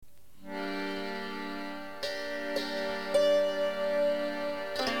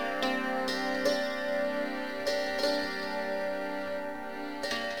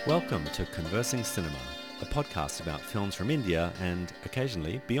Welcome to Conversing Cinema, a podcast about films from India and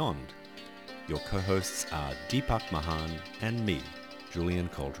occasionally beyond. Your co-hosts are Deepak Mahan and me, Julian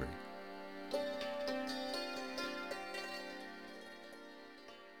Coldry.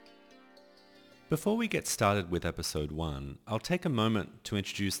 Before we get started with episode 1, I'll take a moment to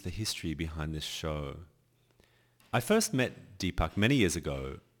introduce the history behind this show. I first met Deepak many years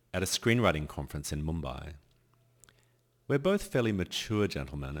ago at a screenwriting conference in Mumbai. We're both fairly mature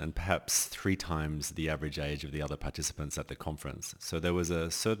gentlemen and perhaps 3 times the average age of the other participants at the conference, so there was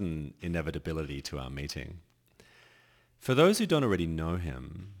a certain inevitability to our meeting. For those who don't already know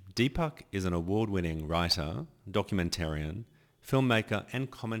him, Deepak is an award-winning writer, documentarian, filmmaker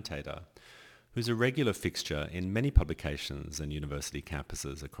and commentator who's a regular fixture in many publications and university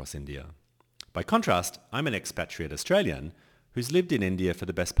campuses across India. By contrast, I'm an expatriate Australian who's lived in India for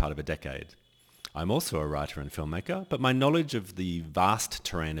the best part of a decade. I'm also a writer and filmmaker, but my knowledge of the vast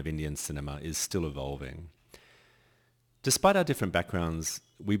terrain of Indian cinema is still evolving. Despite our different backgrounds,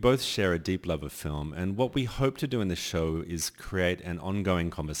 we both share a deep love of film, and what we hope to do in this show is create an ongoing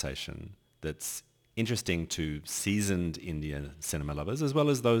conversation that's interesting to seasoned Indian cinema lovers, as well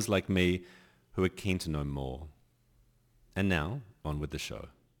as those like me who are keen to know more. And now, on with the show.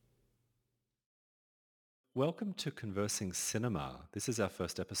 Welcome to Conversing Cinema. This is our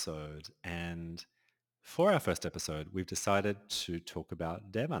first episode, and for our first episode, we've decided to talk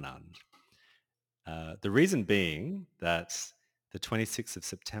about Devanand. The reason being that the 26th of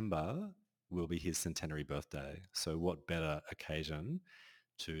September will be his centenary birthday. So what better occasion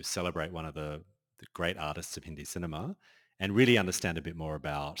to celebrate one of the great artists of Hindi cinema and really understand a bit more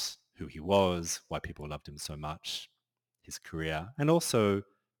about who he was, why people loved him so much, his career, and also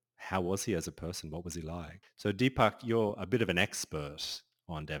how was he as a person? What was he like? So Deepak, you're a bit of an expert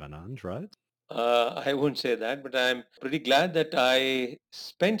on Devanand, right? I wouldn't say that, but I'm pretty glad that I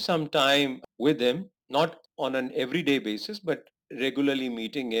spent some time with him, not on an everyday basis, but regularly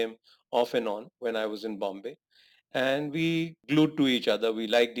meeting him off and on when I was in Bombay. And we glued to each other. We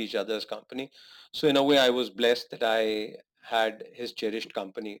liked each other's company. So in a way, I was blessed that I had his cherished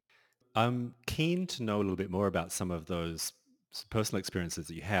company. I'm keen to know a little bit more about some of those personal experiences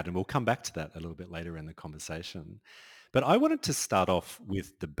that you had, and we'll come back to that a little bit later in the conversation. But I wanted to start off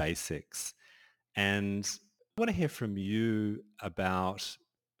with the basics, and I want to hear from you about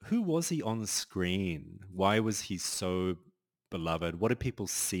who was he on screen? Why was he so beloved? What did people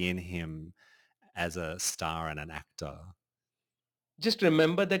see in him as a star and an actor? Just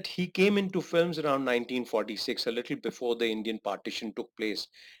remember that he came into films around 1946, a little before the Indian partition took place.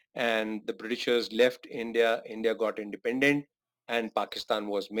 And the Britishers left India, India got independent, and Pakistan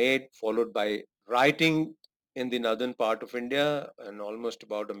was made, followed by rioting in the northern part of India, and almost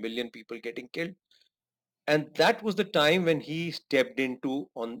about 1 million people getting killed. And that was the time when he stepped into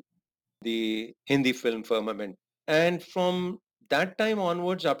on the Hindi film firmament. And from that time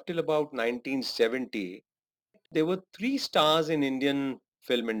onwards, up till about 1970, there were 3 stars in Indian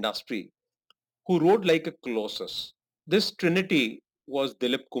film industry who rode like a colossus. This trinity was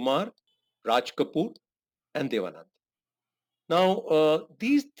Dilip Kumar, Raj Kapoor, and Devanand. Now,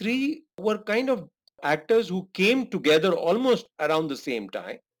 these 3 were kind of actors who came together almost around the same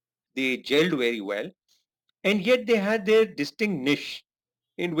time. They gelled very well, and yet they had their distinct niche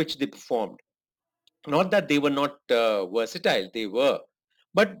in which they performed. Not that they were not versatile, they were,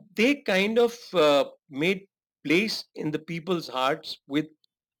 but they kind of made place in the people's hearts with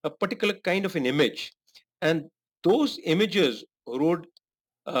a particular kind of an image, and those images rode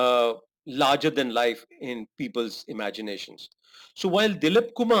uh, larger than life in people's imaginations. So while Dilip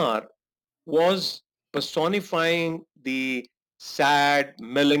Kumar was personifying the sad,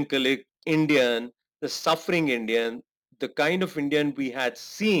 melancholic Indian, the suffering Indian, the kind of Indian we had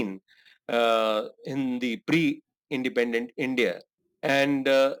seen in the pre-independent India. And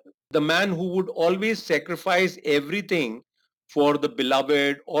the man who would always sacrifice everything for the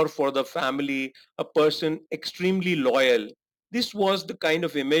beloved or for the family, a person extremely loyal. This was the kind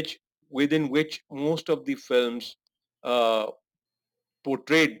of image within which most of the films uh,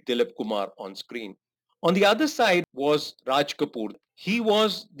 portrayed Dilip Kumar on screen. On the other side was Raj Kapoor. He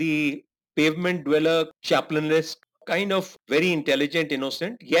was the pavement dweller, chaplainist, kind of very intelligent,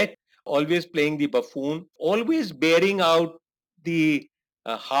 innocent, yet always playing the buffoon, always bearing out the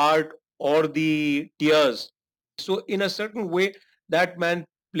heart or the tears. So, in a certain way, that man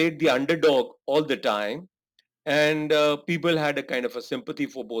played the underdog all the time, and people had a kind of a sympathy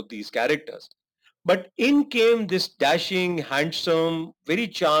for both these characters. But in came this dashing, handsome, very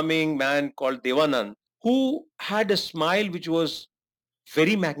charming man called Devanand, who had a smile which was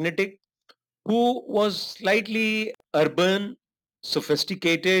very magnetic, who was slightly urban,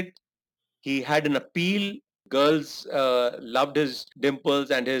 sophisticated. He had an appeal. Girls loved his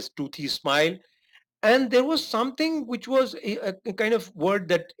dimples and his toothy smile. And there was something which was a kind of word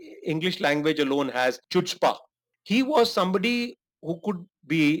that English language alone has, chutzpah. He was somebody who could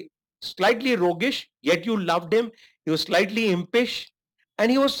be slightly roguish, yet you loved him. He was slightly impish,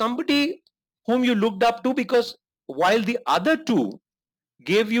 and he was somebody whom you looked up to, because while the other two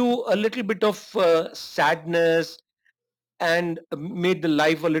gave you a little bit of sadness and made the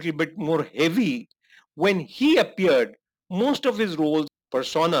life a little bit more heavy, when he appeared, most of his roles,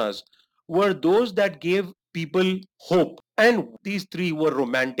 personas, were those that gave people hope. And these three were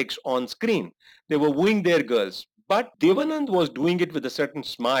romantics on screen. They were wooing their girls. But Devanand was doing it with a certain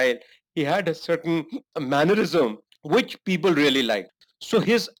smile. He had a certain mannerism which people really liked. So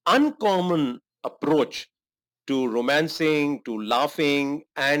his uncommon approach to romancing, to laughing,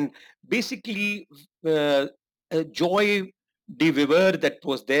 and basically uh, joy de vivre that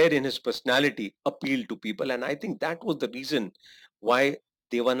was there in his personality appealed to people. And I think that was the reason why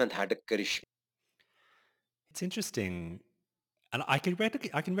Devanand had a charisma. It's interesting, and I can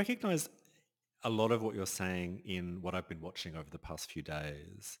recognize a lot of what you're saying in what I've been watching over the past few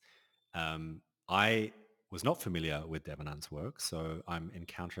days. I was not familiar with Devanand's work, so I'm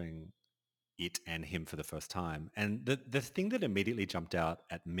encountering it and him for the first time. And the thing that immediately jumped out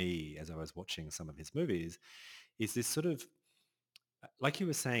at me as I was watching some of his movies is this sort of, like you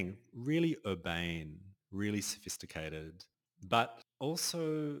were saying, really urbane, really sophisticated, but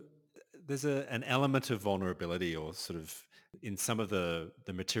also there's an element of vulnerability, or sort of, in some of the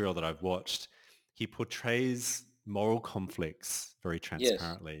material that I've watched, he portrays moral conflicts very Yes.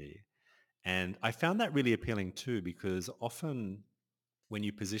 transparently. And I found that really appealing too, because often when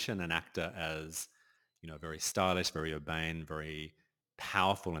you position an actor as, very stylish, very urbane, very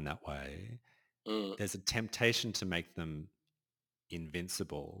powerful in that way, Mm, there's a temptation to make them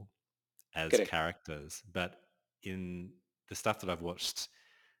invincible as correct. characters. But in the stuff that I've watched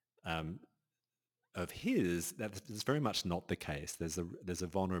um, of his, that is very much not the case. There's a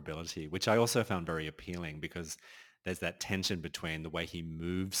vulnerability, which I also found very appealing, because there's that tension between the way he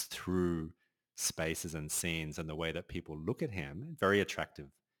moves through spaces and scenes and the way that people look at him, very attractive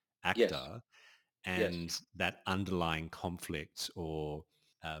Yes. actor, Yes. and that underlying conflict or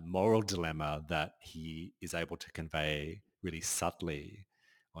moral dilemma that he is able to convey really subtly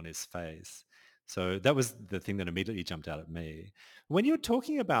on his face. So that was the thing that immediately jumped out at me. When you were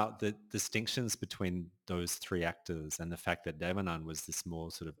talking about the distinctions between those three actors and the fact that Devanand was this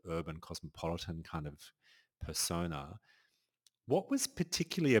more sort of urban cosmopolitan kind of persona, what was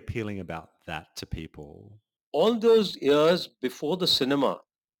particularly appealing about that to people? All those years before the cinema,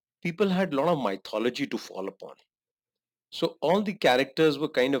 people had a lot of mythology to fall upon. So all the characters were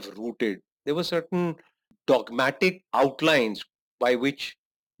kind of rooted. There were certain dogmatic outlines by which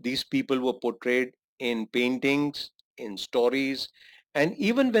these people were portrayed in paintings, in stories, and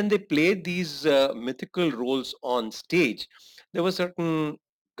even when they played these mythical roles on stage, there were certain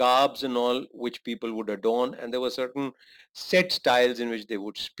garbs and all which people would adorn, and there were certain set styles in which they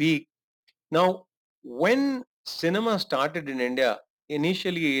would speak. Now, when cinema started in India,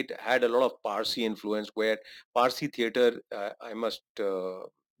 initially it had a lot of Parsi influence, where Parsi theater, I must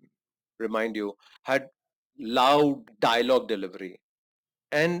remind you, had loud dialogue delivery.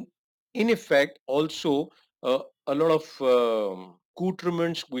 And in effect, also a lot of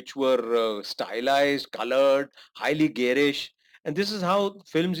accoutrements which were stylized, colored, highly garish. And this is how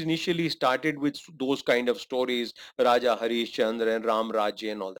films initially started, with those kind of stories, Raja Harish Chandra and Ram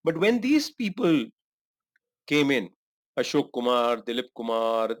Rajya and all that. But when these people came in, Ashok Kumar, Dilip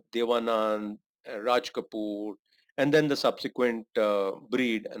Kumar, Devanand, Raj Kapoor, and then the subsequent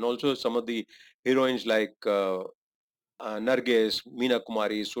breed, and also some of the heroines like Nargis, Meena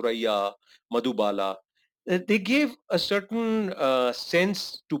Kumari, Suraya, Madhubala. They gave a certain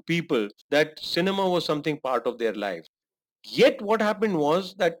sense to people that cinema was something part of their lives. Yet what happened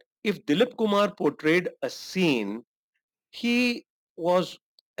was that if Dilip Kumar portrayed a scene, he was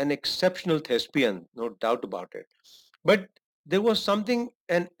an exceptional thespian, no doubt about it. But there was something,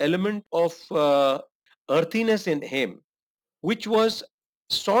 an element of earthiness in him, which was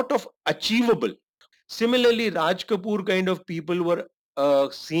sort of achievable. Similarly, Raj Kapoor kind of people were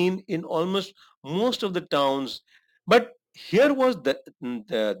seen in almost most of the towns. But here was the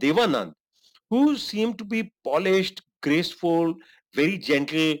Devanand, who seemed to be polished, graceful, very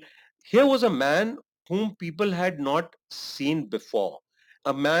gentle. Here was a man whom people had not seen before,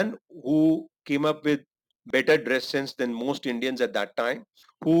 a man who came up with better dress sense than most Indians at that time,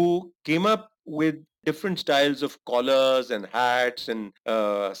 who came up with different styles of collars and hats and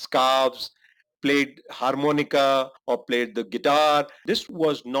scarves. played harmonica or played the guitar. This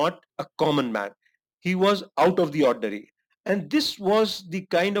was not a common man. He was out of the ordinary. And this was the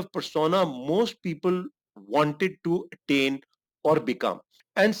kind of persona most people wanted to attain or become.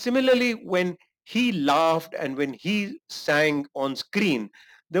 And similarly, when he laughed and when he sang on screen,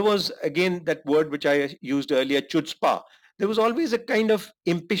 there was again that word which I used earlier, chutzpah. There was always a kind of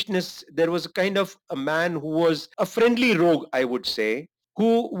impishness. There was a kind of a man who was a friendly rogue, I would say,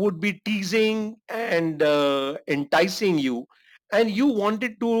 who would be teasing and enticing you, and you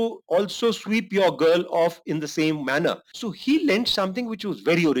wanted to also sweep your girl off in the same manner. So he lent something which was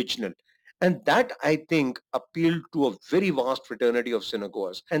very original. And that, I think, appealed to a very vast fraternity of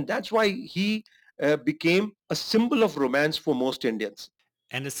cinegoers. And that's why he became a symbol of romance for most Indians.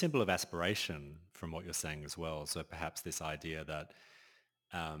 And a symbol of aspiration from what you're saying as well. So perhaps this idea that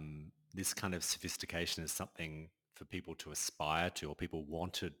this kind of sophistication is something for people to aspire to, or people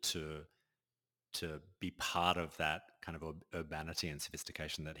wanted to be part of that kind of urbanity and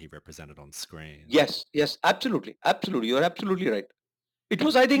sophistication that he represented on screen. Yes, yes, absolutely. Absolutely. You're absolutely right. It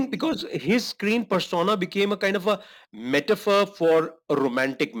was, I think, because his screen persona became a kind of a metaphor for a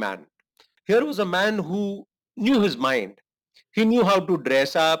romantic man. Here was a man who knew his mind. He knew how to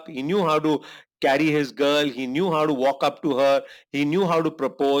dress up. He knew how to carry his girl. He knew how to walk up to her. He knew how to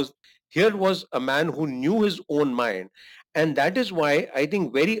propose. Here was a man who knew his own mind. And that is why I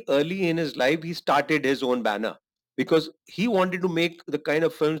think very early in his life, he started his own banner because he wanted to make the kind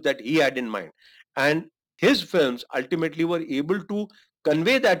of films that he had in mind. And his films ultimately were able to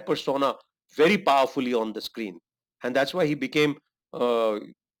convey that persona very powerfully on the screen. And that's why he became a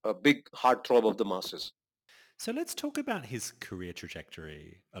big heartthrob of the masses. So let's talk about his career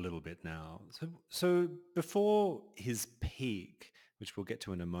trajectory a little bit now. So before his peak, which we'll get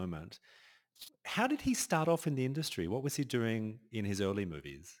to in a moment, how did he start off in the industry? What was he doing in his early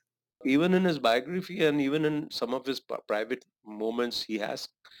movies? Even in his biography and even in some of his private moments, he has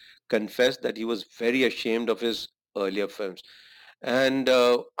confessed that he was very ashamed of his earlier films. And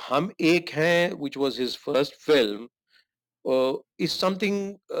Hum Ek Hain, which was his first film, is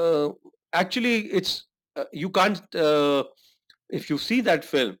something, actually, it's, you can't, if you see that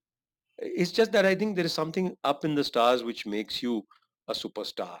film, it's just that I think there is something up in the stars which makes you a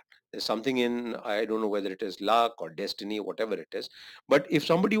superstar. There's something in, I don't know whether it is luck or destiny, whatever it is. But if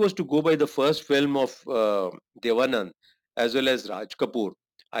somebody was to go by the first film of Devanand as well as Raj Kapoor,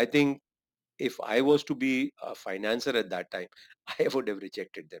 I think if I was to be a financier at that time, I would have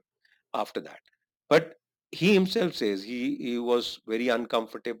rejected them after that. But he himself says he was very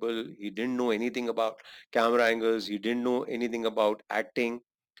uncomfortable. He didn't know anything about camera angles. He didn't know anything about acting,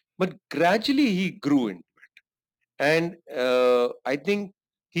 but gradually he grew in. And I think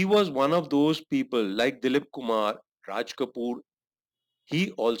he was one of those people like Dilip Kumar, Raj Kapoor.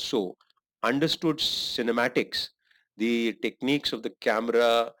 He also understood cinematics, the techniques of the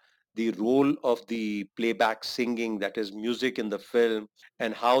camera, the role of the playback singing, that is music in the film,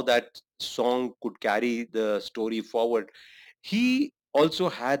 and how that song could carry the story forward. He also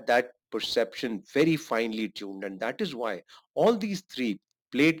had that perception very finely tuned, and that is why all these three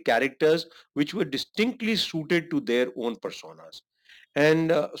played characters which were distinctly suited to their own personas.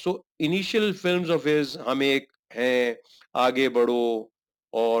 And so initial films of his, हम एक हैं, आगे बढ़ो,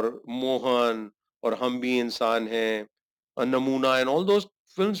 or Mohan, or हम भी इंसान हैं, Namuna, and all those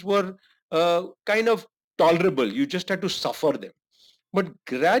films were kind of tolerable. You just had to suffer them. But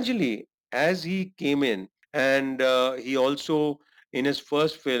gradually, as he came in, and he also, in his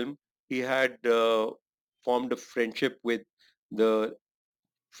first film, he had formed a friendship with the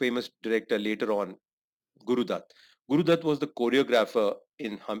famous director later on, Guru Dutt. Guru Dutt was the choreographer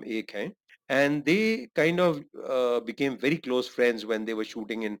in Hum Ek Hain, and they kind of became very close friends when they were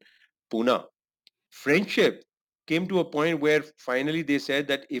shooting in Pune. Friendship came to a point where finally they said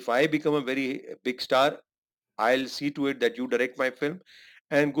that if I become a very big star, I'll see to it that you direct my film.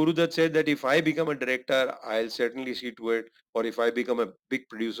 And Guru Dutt said that if I become a director, I'll certainly see to it, or if I become a big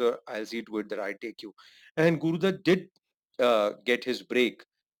producer, I'll see to it that I take you. And Guru Dutt did get his break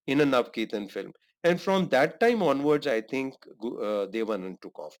in a Navketan film. And from that time onwards, I think Devanand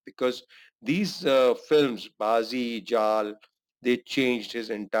took off because these films, Bazi, Jal, they changed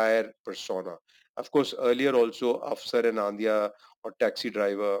his entire persona. Of course, earlier also Afsar and Andya or Taxi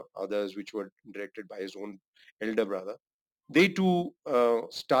Driver, others which were directed by his own elder brother, they too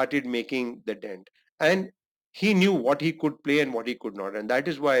started making the dent. And he knew what he could play and what he could not. And that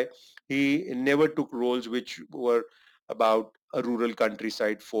is why he never took roles which were about a rural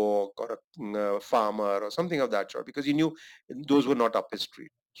countryside folk or a farmer or something of that sort, because he knew those were not up his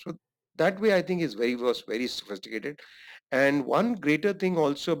street. So that way, I think, was very sophisticated. And one greater thing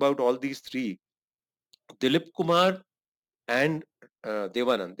also about all these three Dilip Kumar and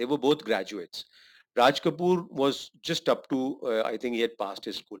Devanand, they were both graduates. Raj Kapoor was just up to, I think he had passed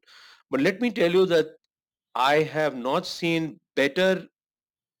his school. But let me tell you that I have not seen better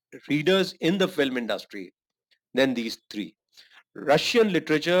readers in the film industry than these three. Russian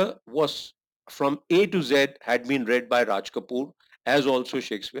literature was from A to Z had been read by Raj Kapoor, as also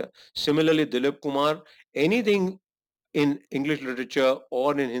Shakespeare. Similarly, Dilip Kumar, anything in English literature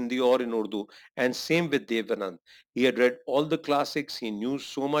or in Hindi or in Urdu, and same with Devanand. He had read all the classics. He knew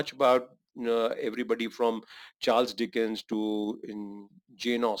so much about everybody from Charles Dickens to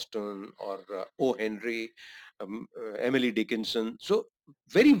Jane Austen or O. Henry, Emily Dickinson. So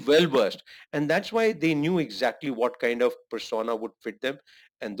very well versed, and that's why they knew exactly what kind of persona would fit them,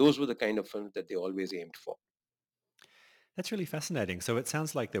 and those were the kind of films that they always aimed for. That's really fascinating. So it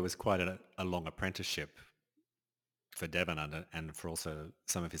sounds like there was quite a long apprenticeship for Devon and for also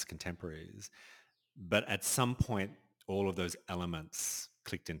some of his contemporaries. But at some point, all of those elements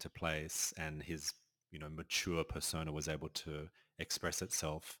clicked into place and his, mature persona was able to express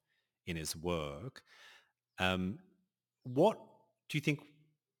itself in his work. Um, what do you think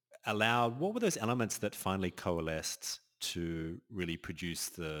what were those elements that finally coalesced to really produce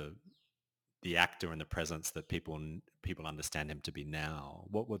the actor and the presence that people understand him to be now?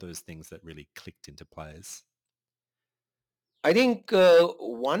 What were those things that really clicked into place? I think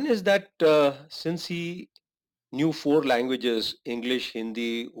one is that since he knew four languages, English,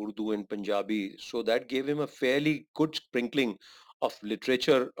 Hindi, Urdu, and Punjabi. So that gave him a fairly good sprinkling of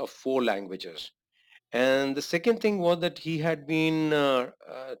literature of four languages. And the second thing was that he had been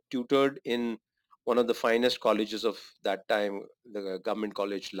tutored in one of the finest colleges of that time, the Government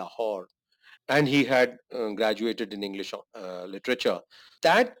College, Lahore, and he had graduated in English literature.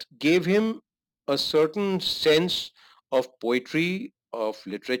 That gave him a certain sense of poetry, of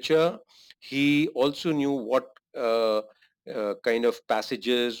literature. He also knew what kind of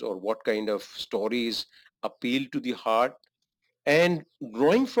passages or what kind of stories appeal to the heart, and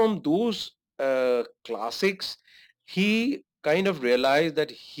drawing from those classics, he kind of realized that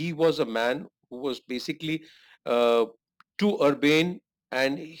he was a man who was basically uh, too urbane,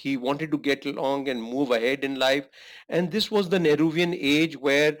 and he wanted to get along and move ahead in life. And this was the Nehruvian age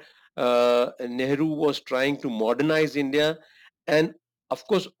where Nehru was trying to modernize India. And of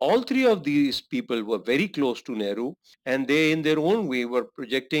course, all three of these people were very close to Nehru, and they, in their own way, were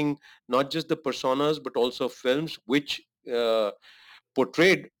projecting not just the personas but also films which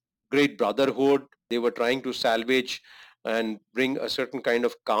portrayed great brotherhood. They were trying to salvage and bring a certain kind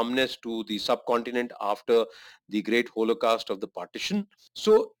of calmness to the subcontinent after the great Holocaust of the partition.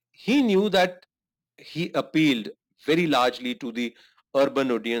 So he knew that he appealed very largely to the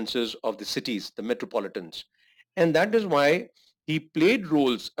urban audiences of the cities, the metropolitans. And that is why he played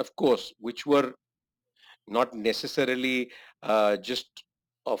roles, of course, which were not necessarily just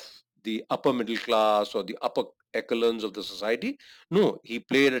of the upper middle class or the upper echelons of the society. No, he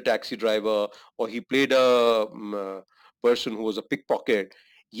played a taxi driver, or he played a person who was a pickpocket.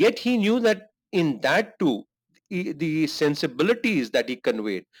 Yet he knew that in that too, the sensibilities that he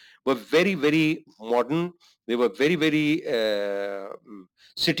conveyed were very, very modern. They were very, very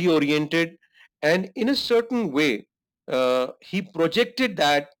city oriented. And in a certain way, he projected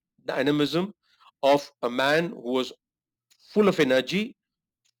that dynamism of a man who was full of energy,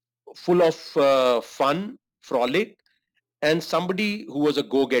 full of fun, frolic, and somebody who was a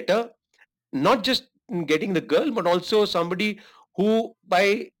go-getter, not just in getting the girl, but also somebody who,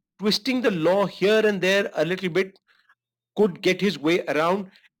 by twisting the law here and there a little bit, could get his way around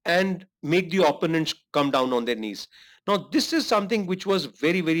and make the opponents come down on their knees. Now, this is something which was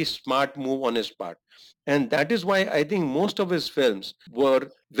very, very smart move on his part. And that is why I think most of his films were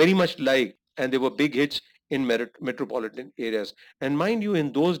very much liked, and they were big hits in metropolitan areas. And mind you,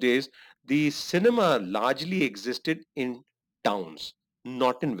 in those days, the cinema largely existed in towns,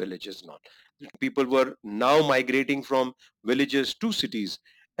 not in villages. Not people were now migrating from villages to cities,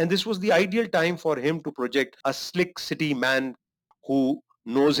 and this was the ideal time for him to project a slick city man who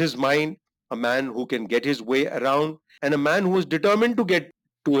knows his mind, a man who can get his way around, and a man who is determined to get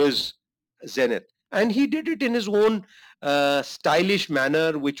to his zenith. And he did it in his own stylish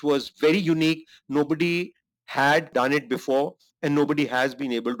manner, which was very unique. Nobody had done it before, and nobody has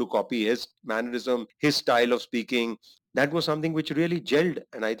been able to copy his mannerism, his style of speaking. That was something which really gelled,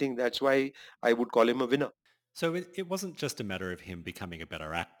 and I think that's why I would call him a winner. So it wasn't just a matter of him becoming a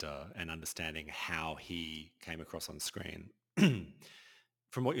better actor and understanding how he came across on screen.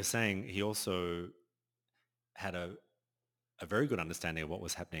 From what you're saying, he also had a very good understanding of what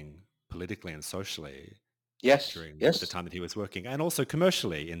was happening politically and socially. Yes, during the yes, time that he was working, and also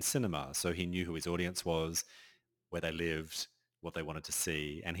commercially in cinema. So he knew who his audience was, where they lived, what they wanted to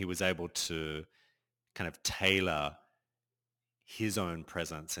see, and he was able to kind of tailor his own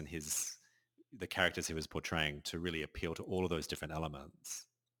presence and the characters he was portraying to really appeal to all of those different elements.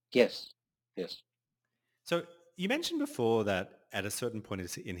 yes, yes, So you mentioned before that at a certain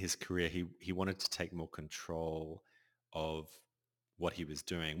point in his career, he wanted to take more control of what he was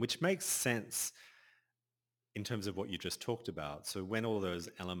doing, which makes sense in terms of what you just talked about. So when all those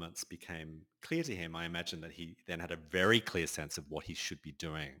elements became clear to him, I imagine that he then had a very clear sense of what he should be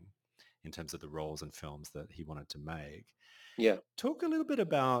doing in terms of the roles and films that he wanted to make. yeah. Talk a little bit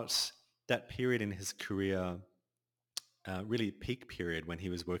about that period in his career, really peak period when he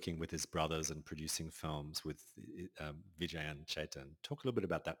was working with his brothers and producing films with Vijay and Chetan. Talk a little bit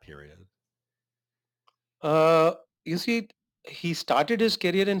about that period. Uh, you see, he started his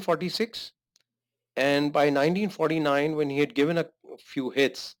career in 46, and by 1949, when he had given a few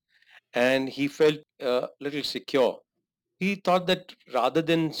hits and he felt a little secure, he thought that rather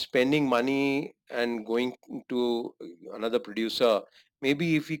than spending money and going to another producer,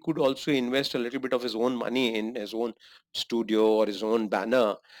 maybe if he could also invest a little bit of his own money in his own studio or his own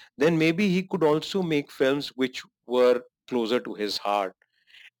banner, then maybe he could also make films which were closer to his heart.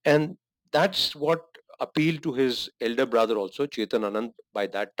 And that's what appealed to his elder brother also, Chetan Anand, by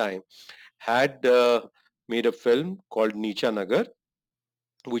that time, had made a film called Nicha Nagar,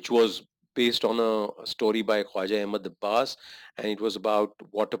 which was based on a story by Khwaja Ahmad Abbas, and it was about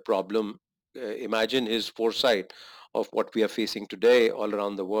water problem. Imagine his foresight of what we are facing today all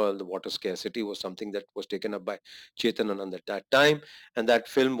around the world. The water scarcity was something that was taken up by Chetan Anand at that time, and that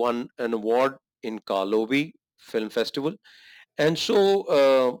film won an award in Karlovy Film Festival. And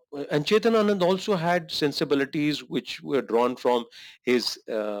so, and Chetan Anand also had sensibilities which were drawn from his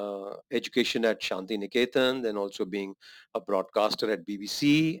education at Shanti Niketan, then also being a broadcaster at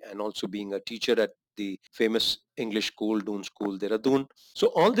BBC, and also being a teacher at the famous English school, Doon School, Dehradun. So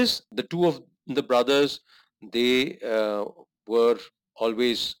all this, the two of the brothers, they were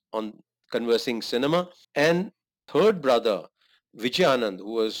always on conversing cinema. And third brother, Vijay Anand,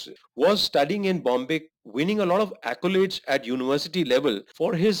 who was studying in Bombay, winning a lot of accolades at university level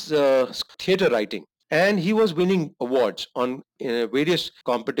for his theatre writing. And he was winning awards on various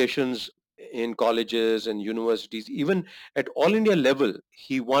competitions in colleges and universities. Even at all India level,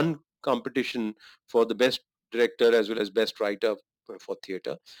 he won competition for the best director as well as best writer for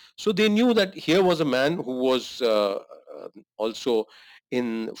theatre. So they knew that here was a man who was also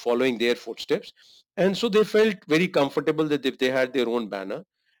in following their footsteps. And so they felt very comfortable that if they had their own banner,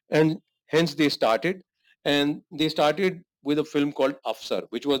 and hence they started. And they started with a film called Afsar,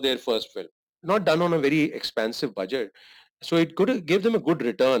 which was their first film, not done on a very expansive budget. So it could gave them a good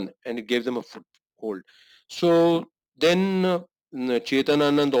return and it gave them a foothold. So then Chetan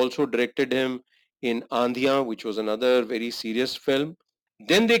Anand also directed him in Andhya, which was another very serious film.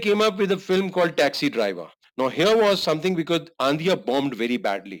 Then they came up with a film called Taxi Driver. Now here was something because Andhya bombed very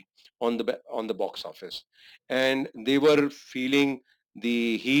badly on the box office, and they were feeling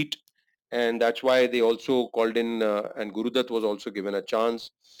the heat, and that's why they also called in and Gurudutt was also given a chance,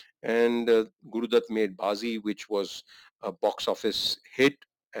 and Gurudutt made Bazi, which was a box office hit,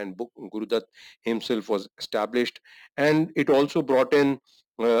 and Gurudutt himself was established, and it also brought in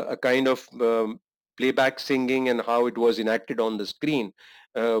a kind of playback singing and how it was enacted on the screen.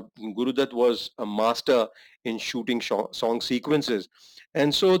 Gurudutt was a master in shooting song sequences,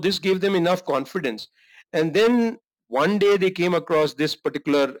 and so this gave them enough confidence. And then one day they came across this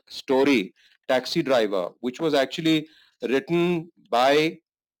particular story, Taxi Driver, which was actually written by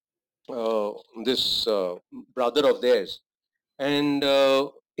uh, this brother of theirs, and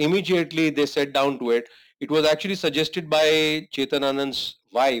immediately they sat down to it. It was actually suggested by Chetan Anand's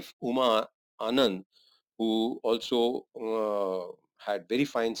wife, Uma Anand, who also had very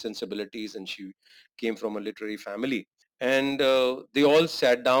fine sensibilities, and she came from a literary family. And they all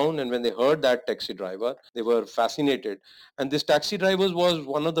sat down, and when they heard that Taxi Driver, they were fascinated. And this Taxi Driver was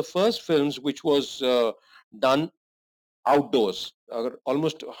one of the first films which was done outdoors.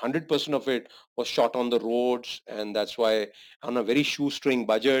 Almost 100% of it was shot on the roads, and that's why on a very shoestring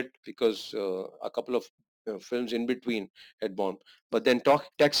budget, because a couple of films in between had bombed. But then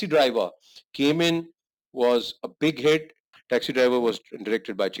Taxi Driver came in, was a big hit. Taxi Driver was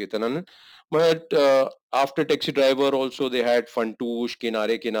directed by Chetan Anand. But after Taxi Driver, also they had Fantoosh,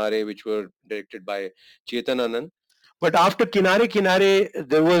 Kinare Kinare, which were directed by Chetan Anand. But after Kinare Kinare,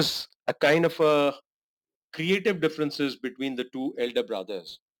 there was a kind of a creative differences between the two elder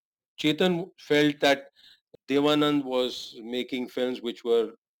brothers. Chetan felt that Devanand was making films which were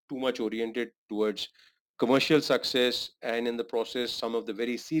too much oriented towards commercial success, and in the process, some of the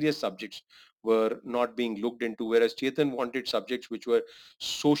very serious subjects were not being looked into, whereas Chetan wanted subjects which were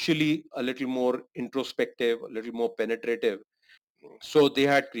socially a little more introspective, a little more penetrative. So they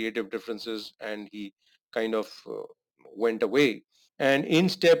had creative differences, and he kind of went away. And in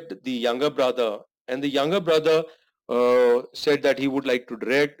stepped the younger brother, and the younger brother said that he would like to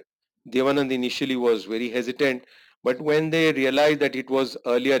direct. Devanand initially was very hesitant, but when they realized that it was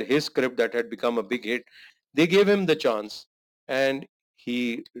earlier his script that had become a big hit, they gave him the chance, and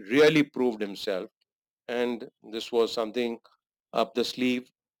he really proved himself. And this was something up the sleeve.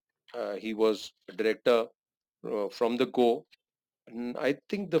 He was a director from the go. I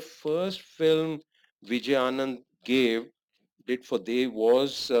think the first film Vijay Anand did for Dev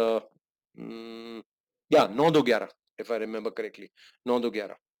was mm, yeah, 9-11, if I remember correctly,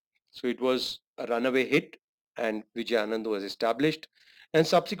 9-11. So it was a runaway hit, and Vijay Anand was established, and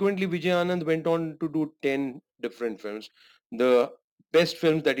subsequently Vijay Anand went on to do 10 different films. The best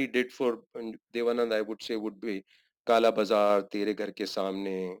films that he did for Devanand, I would say, would be Kala Bazaar, Tere Ghar Ke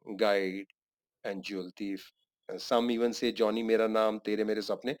Samne, Guide, and Jewel Thief. Some even say Johnny Mera Naam, Tere Mere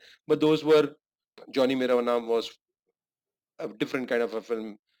Sapne, but those were Johnny Mera Naam was a different kind of a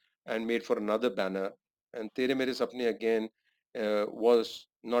film and made for another banner. And Tere Mere Sapne again was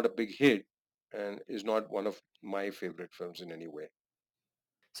not a big hit and is not one of my favorite films in any way.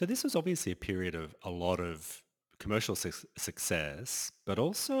 So this was obviously a period of a lot of commercial success, but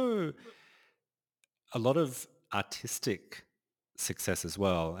also a lot of artistic success as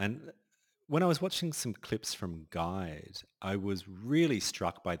well. And when I was watching some clips from Guide, I was really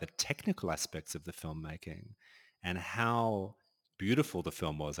struck by the technical aspects of the filmmaking and how beautiful the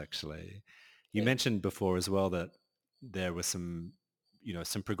film was actually. You Yeah. mentioned before as well that there was some,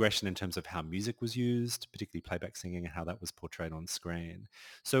 some progression in terms of how music was used, particularly playback singing and how that was portrayed on screen.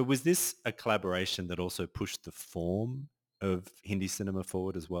 So was this a collaboration that also pushed the form of Hindi cinema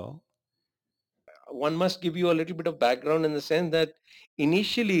forward as well? One must give you a little bit of background in the sense that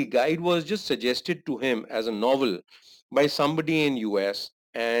initially Guide was just suggested to him as a novel by somebody in US,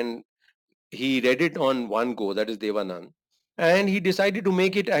 and he read it on one go, that is Devanand, and he decided to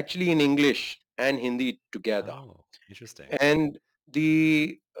make it actually in English and Hindi together. Oh, interesting. And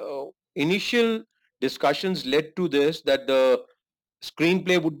the initial discussions led to this, that the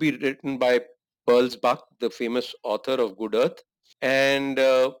screenplay would be written by Pearls Buck, the famous author of Good Earth, and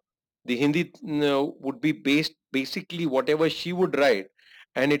the Hindi would be based basically whatever she would write,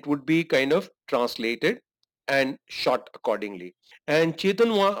 and it would be kind of translated and shot accordingly. And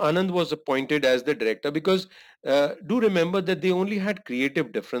Anand was appointed as the director because do remember that they only had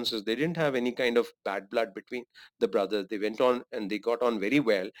creative differences. They didn't have any kind of bad blood between the brothers. They went on and they got on very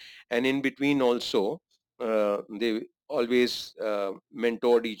well, and in between also they always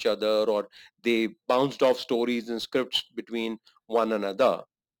mentored each other, or they bounced off stories and scripts between one another.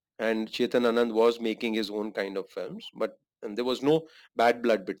 And Chetan Anand was making his own kind of films, but and there was no bad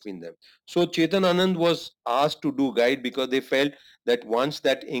blood between them. So Chetan Anand was asked to do Guide because they felt that once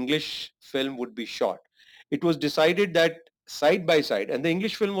that English film would be shot, it was decided that side by side, and the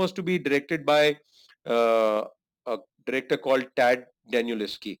English film was to be directed by uh, a director called Tad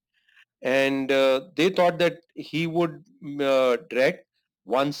Danielewski, and they thought that he would direct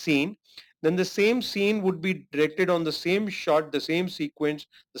one scene, then the same scene would be directed on the same shot, the same sequence,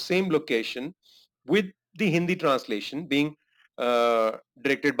 the same location, with the Hindi translation being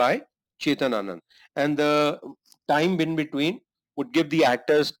directed by Chetan Anand, and the time in between would give the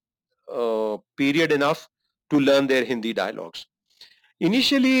actors period enough to learn their Hindi dialogues.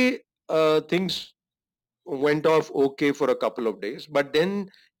 Initially things went off okay for a couple of days, but then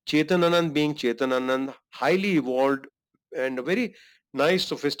Chetan Anand, being Chetan Anand, highly evolved and a very nice,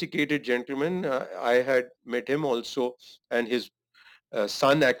 sophisticated gentleman. I had met him also, and his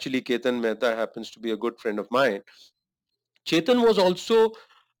son, actually, Ketan Mehta, happens to be a good friend of mine. Chetan was also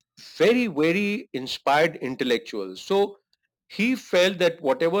very, very inspired intellectual. So he felt that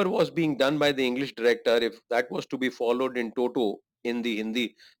whatever was being done by the English director, if that was to be followed in toto in the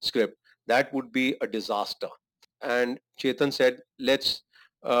Hindi script, that would be a disaster. And Chetan said, let's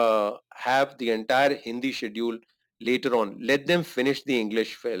have the entire Hindi schedule later on. Let them finish the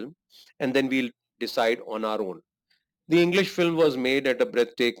English film, and then we'll decide on our own. The English film was made at a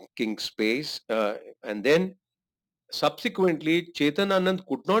breathtaking pace, and then subsequently, Chetan Anand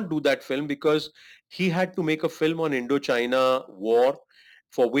could not do that film because he had to make a film on Indochina war,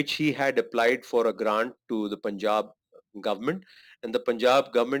 for which he had applied for a grant to the Punjab government, and the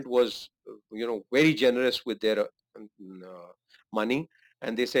Punjab government was, very generous with their money,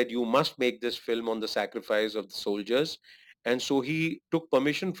 and they said you must make this film on the sacrifice of the soldiers, and so he took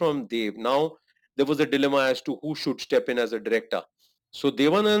permission from Dev. Now, there was a dilemma as to who should step in as a director. So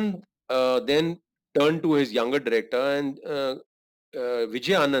Devanand then turned to his younger director, and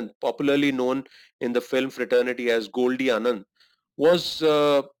Vijay Anand, popularly known in the film fraternity as Goldie Anand, was,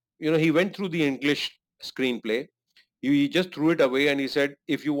 he went through the English screenplay. He just threw it away and he said,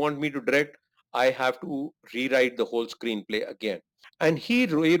 if you want me to direct, I have to rewrite the whole screenplay again. And he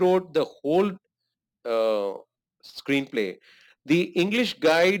rewrote the whole uh, screenplay. The English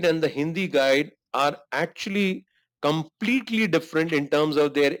guide and the Hindi guide are actually completely different in terms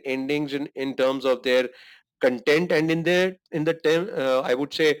of their endings and in terms of their content and in the term, I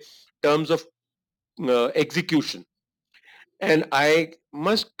would say, terms of execution. And I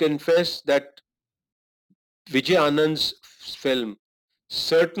must confess that Vijay Anand's film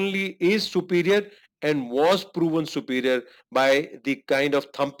certainly is superior and was proven superior by the kind of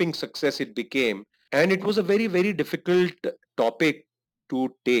thumping success it became. And it was a very, very difficult topic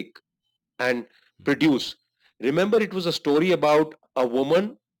to take and Mm. produce. Remember, it was a story about a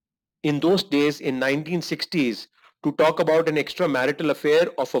woman in those days in 1960s, to talk about an extramarital affair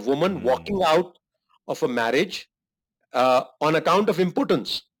of a woman walking Mm. out of a marriage on account of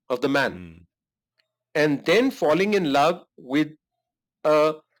impotence of the man, Mm. and then falling in love with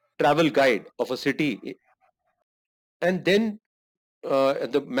a travel guide of a city, and then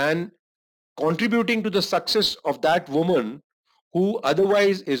the man contributing to the success of that woman who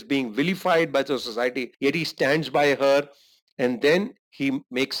otherwise is being vilified by the society, yet he stands by her, and then he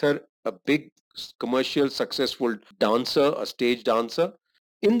makes her a big commercial successful dancer, a stage dancer.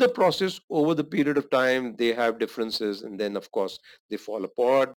 In the process, over the period of time, they have differences, and then of course they fall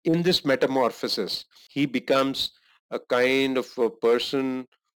apart. In this metamorphosis, he becomes a kind of a person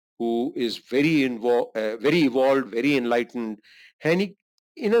who is very evolved, very enlightened, and he,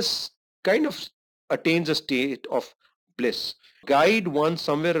 in a kind of attains a state of bliss. Guide won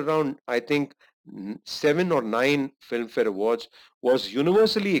somewhere around, I think, 7 or 9 Filmfare Awards, was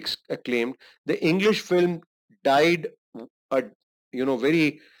universally acclaimed. The English film died a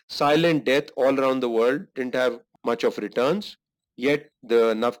very silent death all around the world, didn't have much of returns. Yet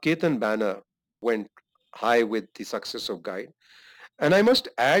the Navketan banner went high with the success of Guide. And I must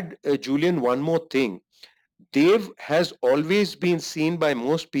add, Julian, one more thing. Dave has always been seen by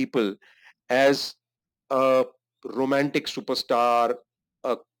most people as a romantic superstar,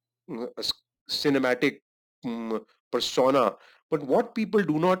 a, a cinematic persona. But what people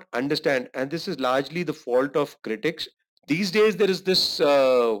do not understand, and this is largely the fault of critics, these days there is this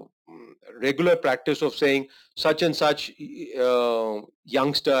regular practice of saying such and such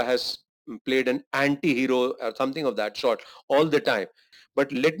youngster has played an anti-hero or something of that sort all the time.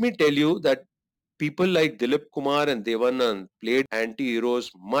 But let me tell you that people like Dilip Kumar and Devanand played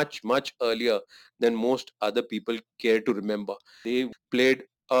anti-heroes much, much earlier than most other people care to remember. They played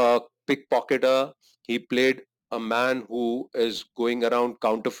a pickpocketer. He played a man who is going around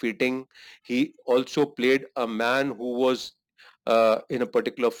counterfeiting. He also played a man who was in a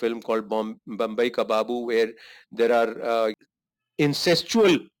particular film called Bombay Kababu, where there are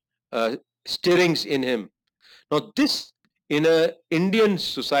incestual uh, stirrings in him. Now, this, in a Indian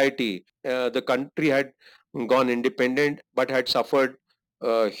society, the country had gone independent but had suffered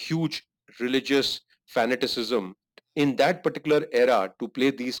huge religious fanaticism in that particular era to play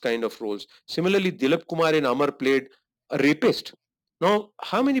these kind of roles. Similarly, Dilip Kumar in Amar played a rapist. Now,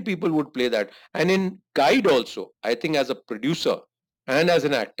 how many people would play that? And in Guide also, I think as a producer and as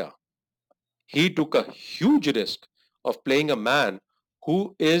an actor, he took a huge risk of playing a man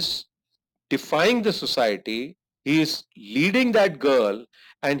who is defying the society. He is leading that girl,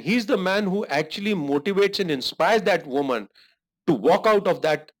 and he's the man who actually motivates and inspires that woman to walk out of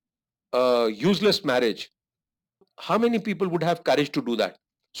that useless marriage. How many people would have courage to do that?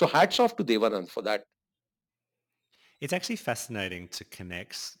 So hats off to Devanand for that. It's actually fascinating to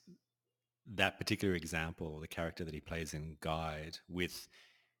connect that particular example, the character that he plays in Guide, with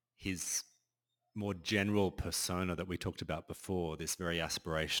his more general persona that we talked about before, this very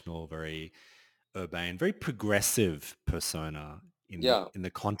aspirational, very urbane, very progressive persona Yeah. in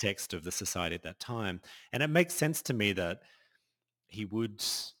the context of the society at that time. And it makes sense to me that he would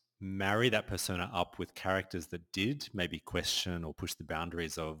marry that persona up with characters that did maybe question or push the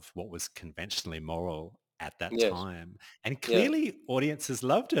boundaries of what was conventionally moral at that Yes. time. And Yeah. clearly audiences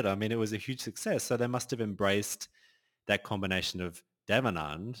loved it. I mean, it was a huge success. So they must have embraced that combination of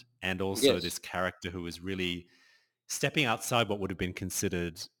Devanand and also Yes. this character who was really stepping outside what would have been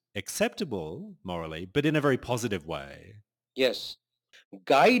considered acceptable morally, but in a very positive way. Yes.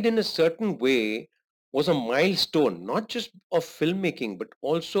 Guide in a certain way was a milestone, not just of filmmaking, but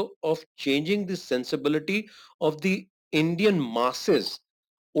also of changing the sensibility of the Indian masses,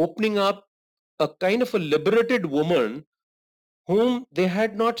 opening up a kind of a liberated woman whom they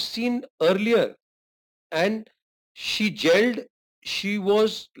had not seen earlier. And she gelled, she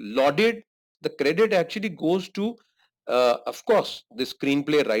was lauded. The credit actually goes to, of course, the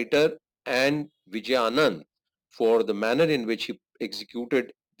screenplay writer and Vijay Anand for the manner in which he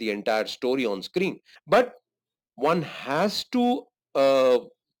executed the entire story on screen. But one has to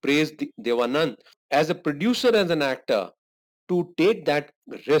praise Devanand as a producer, as an actor, to take that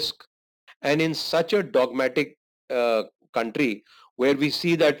risk, and in such a dogmatic country where we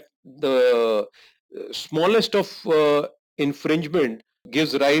see that the smallest of infringement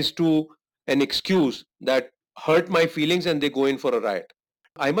gives rise to an excuse that hurt my feelings and they go in for a riot.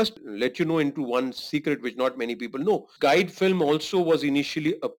 I must let you know into one secret which not many people know. Guide film also was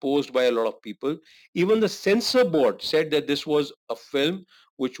initially opposed by a lot of people. Even the censor board said that this was a film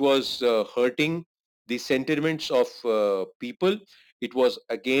which was hurting the sentiments of people. It was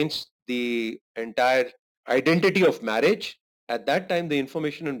against the entire identity of marriage. At that time, the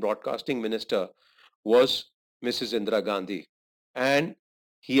information and broadcasting minister was Mrs. Indira Gandhi. And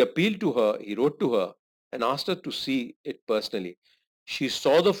he appealed to her, he wrote to her and asked her to see it personally. She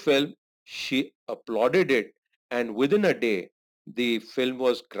saw the film, she applauded it, and within a day, the film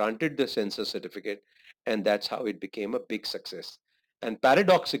was granted the censor certificate, and that's how it became a big success. And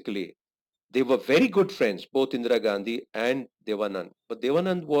paradoxically, they were very good friends, both Indira Gandhi and Devanand. But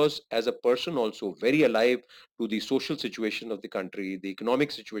Devanand was, as a person, also very alive to the social situation of the country, the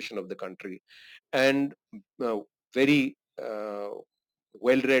economic situation of the country, and very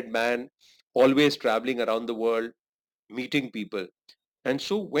well-read man, always traveling around the world, meeting people. And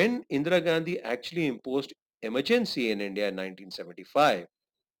so when Indira Gandhi actually imposed emergency in India in 1975,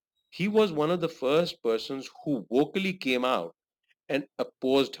 he was one of the first persons who vocally came out and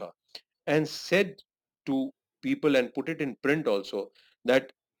opposed her and said to people and put it in print also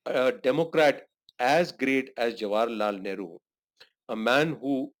that a Democrat as great as Jawaharlal Nehru, a man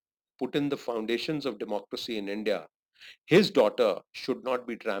who put in the foundations of democracy in India, his daughter should not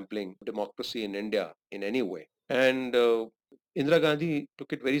be trampling democracy in India in any way. And Indira Gandhi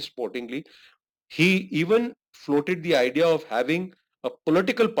took it very sportingly. He even floated the idea of having a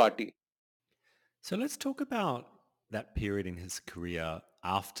political party. So let's talk about that period in his career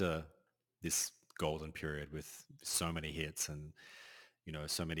after this golden period with so many hits and,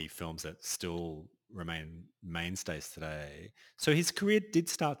 so many films that still remain mainstays today. So his career did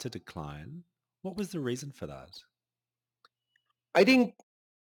start to decline. What was the reason for that? I think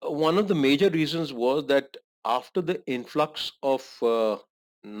one of the major reasons was that after the influx of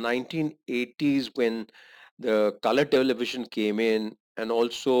 1980s, when the color television came in and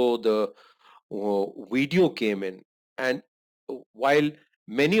also the video came in, and while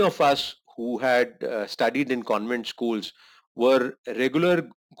many of us who had studied in convent schools were regular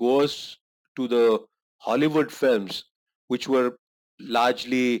goers to the Hollywood films, which were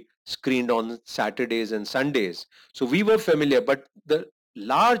largely screened on Saturdays and Sundays, so we were familiar, but the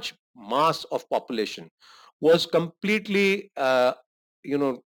large mass of population was completely you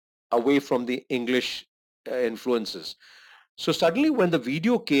know away from the English influences. So suddenly when the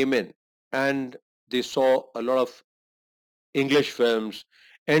video came in and they saw a lot of English films,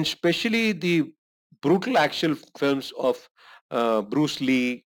 and especially the brutal action films of Bruce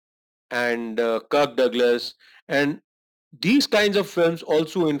Lee and Kirk Douglas, and these kinds of films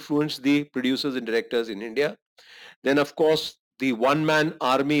also influenced the producers and directors in India. Then, of course, the one man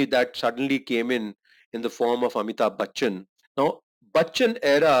army that suddenly came in the form of Amitabh Bachchan. Now, Bachchan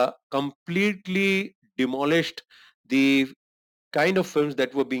era completely demolished the kind of films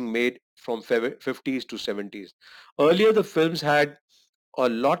that were being made from 50s to 70s. Earlier, the films had a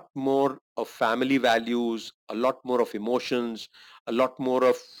lot more of family values, a lot more of emotions, a lot more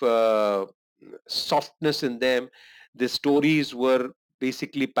of softness in them. The stories were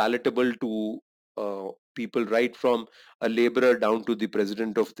basically palatable to people right from a laborer down to the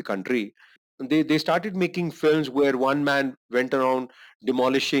president of the country. They started making films where one man went around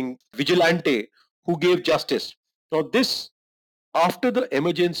demolishing vigilante who gave justice. Now this, after the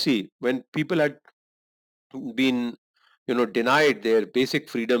emergency, when people had been denied their basic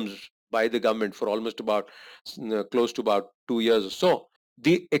freedoms by the government for almost about close to about 2 years or so,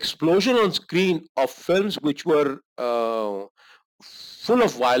 the explosion on screen of films which were full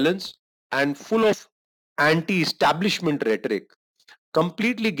of violence and full of anti-establishment rhetoric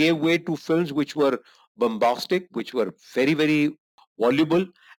completely gave way to films which were bombastic, which were very, very voluble,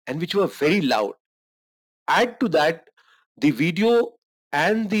 and which were very loud. Add to that, the video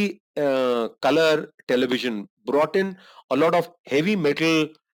and the color television brought in a lot of heavy metal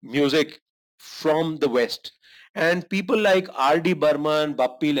music from the West. And people like R.D. Burman,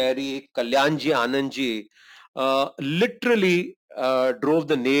 Bappi Lahiri, Kalyanji Anandji literally drove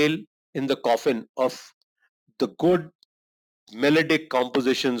the nail in the coffin of the good melodic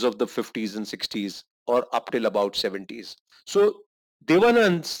compositions of the 50s and 60s or up till about 70s. So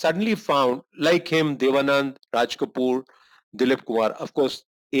Devanand suddenly found, like him, Devanand, Raj Kapoor, Dilip Kumar, of course,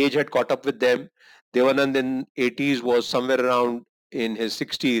 age had caught up with them. Devanand in 80s was somewhere around in his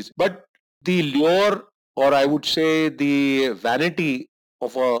 60s. But the lure, or I would say the vanity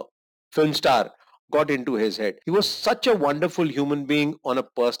of a film star got into his head. He was such a wonderful human being on a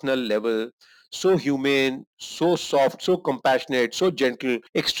personal level, so humane, so soft, so compassionate, so gentle,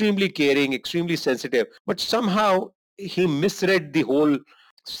 extremely caring, extremely sensitive. But somehow he misread the whole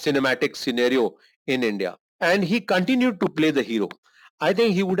cinematic scenario in India. And he continued to play the hero. I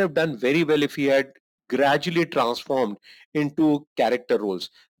think he would have done very well if he had gradually transformed into character roles.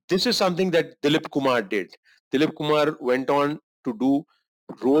 This is something that Dilip Kumar did. Dilip Kumar went on to do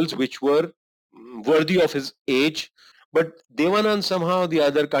roles which were worthy of his age, but Devanand somehow the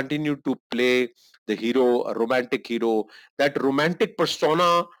other continued to play the hero, a romantic hero. That romantic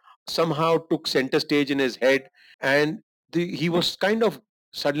persona somehow took center stage in his head, and he was kind of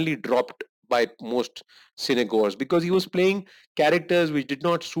suddenly dropped by most cinegoers because he was playing characters which did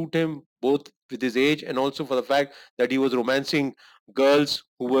not suit him, both with his age and also for the fact that he was romancing girls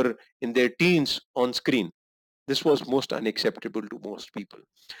who were in their teens on screen. This was most unacceptable to most people.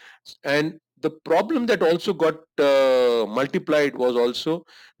 And the problem that also got multiplied was also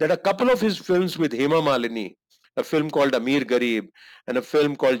that a couple of his films with Hema Malini, a film called Amir Garib and a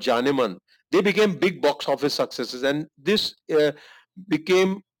film called Janeman, they became big box office successes. And this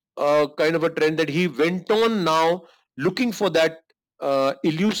became kind of a trend that he went on now looking for that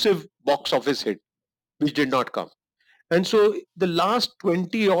elusive box office hit, which did not come. And so the last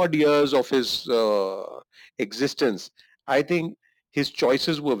 20 odd years of his existence, I think his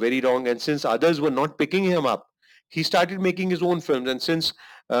choices were very wrong. And since others were not picking him up, he started making his own films. And since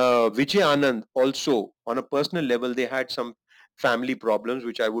Vijay Anand also, on a personal level, they had some family problems,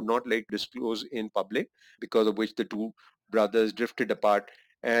 which I would not like to disclose in public, because of which the two brothers drifted apart.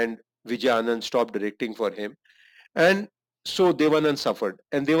 And Vijay Anand stopped directing for him. And so Devanand suffered.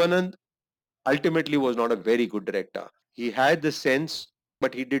 And Devanand ultimately was not a very good director. He had the sense,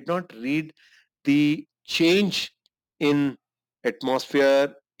 but he did not read the change in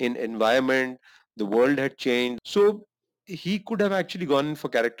atmosphere, in environment. The world had changed. So he could have actually gone in for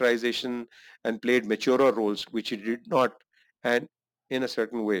characterization and played maturer roles, which he did not. And in a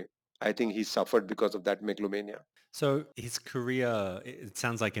certain way, I think he suffered because of that megalomania. So his career, it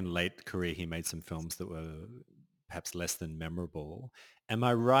sounds like in late career he made some films that were perhaps less than memorable. Am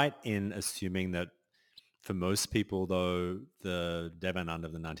I right in assuming that for most people, though, the Devanand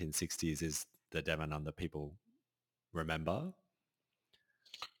of the 1960s is the Devanand that people remember?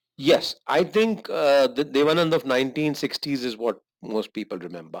 Yes, I think the Devanand of 1960s is what most people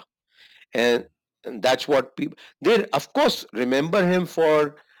remember. and, and that's what people they of course remember him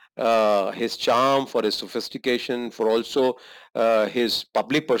for his charm, for his sophistication, for also his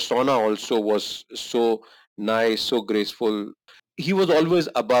public persona also was so nice, so graceful. He was always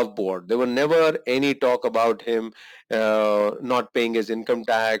above board. There were never any talk about him not paying his income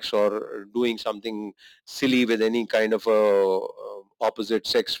tax or doing something silly with any kind of a opposite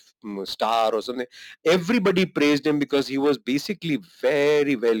sex star or something. Everybody praised him because he was basically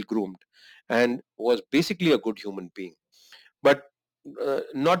very well groomed and was basically a good human being. But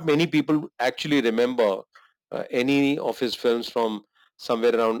not many people actually remember any of his films from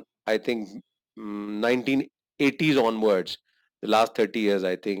somewhere around, I think, 1980s onwards. The last 30 years,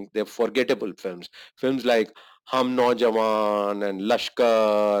 I think, they're forgettable films. Films like Hum Naujawan and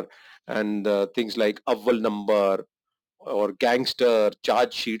Lashkar and things like Awwal Number or Gangster,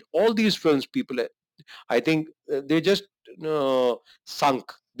 Charge Sheet, all these films people I think they just uh,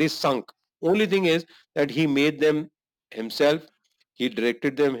 sunk. They sunk. Only thing is that he made them himself. He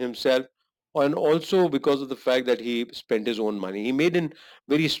directed them himself, and also because of the fact that he spent his own money. He made in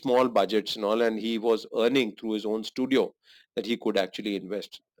very small budgets and all, and he was earning through his own studio that he could actually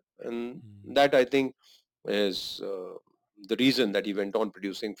invest. And Mm. that I think is the reason that he went on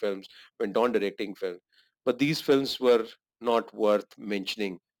producing films, went on directing films. But these films were not worth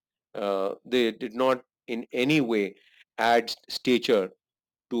mentioning. They did not in any way add stature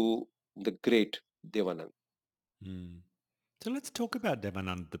to the great Devanand. Mm. So let's talk about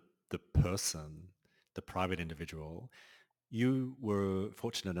Devanand, the person, the private individual. You were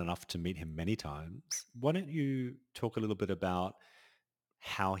fortunate enough to meet him many times. Why don't you talk a little bit about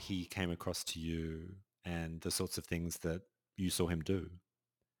how he came across to you and the sorts of things that you saw him do?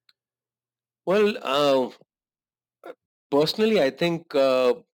 Well, Personally, I think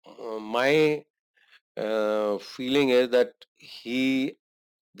my feeling is that he,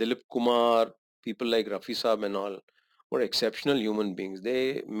 Dilip Kumar, people like Rafi Saab and all were exceptional human beings.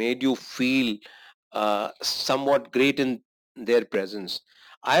 They made you feel somewhat great in their presence.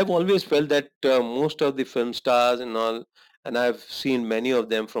 I've always felt that most of the film stars and all, and I've seen many of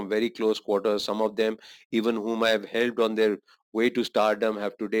them from very close quarters, some of them even whom I've helped on their way to stardom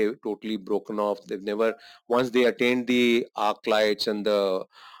have today totally broken off. They've never, once they attained the arc lights and the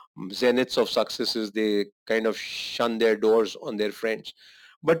zeniths of successes, they kind of shun their doors on their friends.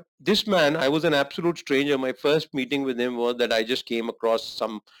 But this man, I was an absolute stranger. My first meeting with him was that I just came across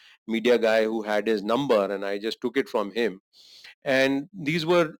some media guy who had his number and I just took it from him. And these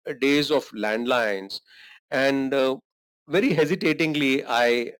were days of landlines. And very hesitatingly,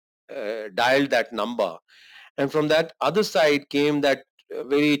 I dialed that number, and from that other side came that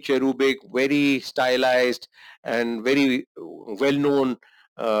very cherubic, very stylized, and very well-known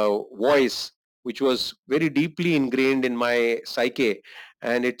voice, which was very deeply ingrained in my psyche.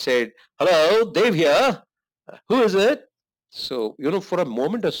 And it said, "Hello, Dave here. Who is it?" So, for a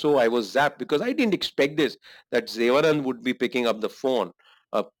moment or so, I was zapped because I didn't expect this, that Zevaran would be picking up the phone.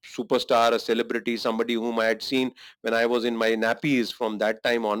 A superstar, a celebrity, somebody whom I had seen when I was in my nappies from that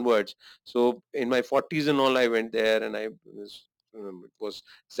time onwards. So in my 40s and all, I went there and it was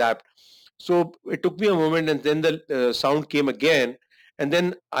zapped. So it took me a moment, and then the sound came again, and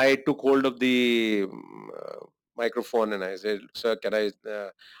then I took hold of the microphone and I said, "Sir, can I?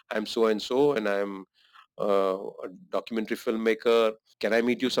 I'm so and so, and I'm a documentary filmmaker. Can I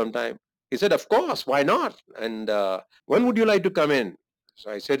meet you sometime?" He said, "Of course, why not? And when would you like to come in?" So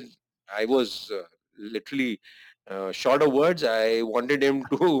I said, I was literally short of words. I wanted him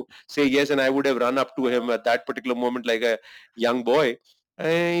to say yes, and I would have run up to him at that particular moment like a young boy.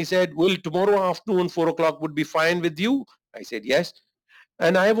 And he said, "Well, tomorrow afternoon, 4 o'clock would be fine with you?" I said, "Yes."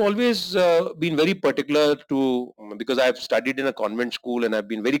 And I have always been very particular to, because I've studied in a convent school and I've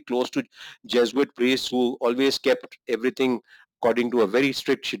been very close to Jesuit priests who always kept everything according to a very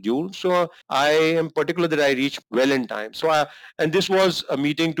strict schedule. So I am particular that I reach well in time. And this was a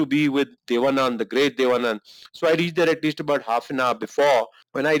meeting to be with Devanand, the great Devanand. So I reached there at least about half an hour before.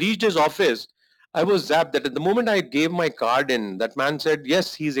 When I reached his office, I was zapped that at the moment I gave my card in, that man said,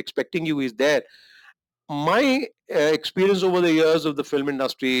 "Yes, he's expecting you, he's there." My experience over the years of the film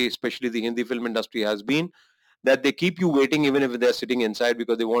industry, especially the Hindi film industry, has been that they keep you waiting even if they're sitting inside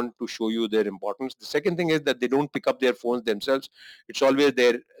because they want to show you their importance. The second thing is that they don't pick up their phones themselves. It's always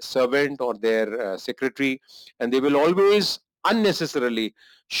their servant or their secretary, and they will always unnecessarily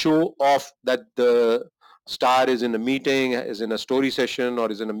show off that the star is in a meeting, is in a story session,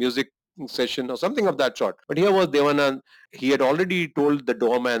 or is in a music session or something of that sort. But here was Devanand. He had already told the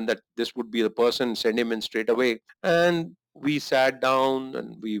doorman that this would be the person, send him in straight away. And we sat down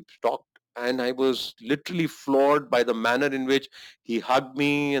and we talked, and I was literally floored by the manner in which he hugged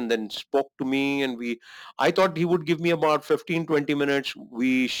me and then spoke to me. And I thought he would give me about 15-20 minutes.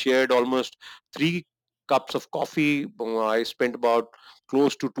 We shared almost 3 cups of coffee. I spent about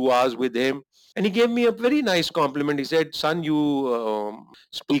close to 2 hours with him. And he gave me a very nice compliment. He said, "Son, you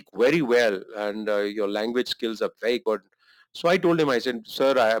speak very well and your language skills are very good." So I told him, I said,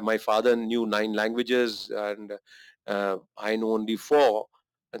 "Sir, my father knew 9 languages and I know only four.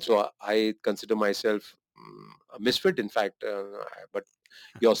 And so I consider myself a misfit, in fact. But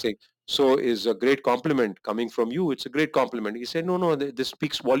you're saying so is a great compliment coming from you. It's a great compliment." He said, "No, no, this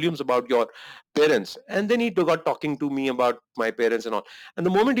speaks volumes about your parents." And then he got talking to me about my parents and all. And the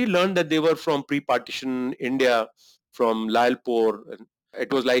moment he learned that they were from pre-partition India, from Lalpur, and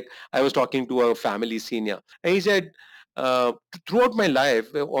it was like I was talking to a family senior. And he said, uh, throughout my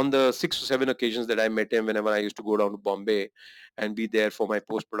life, on the 6 or 7 occasions that I met him, whenever I used to go down to Bombay and be there for my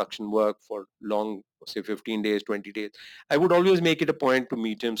post-production work for long, say 15 days, 20 days, I would always make it a point to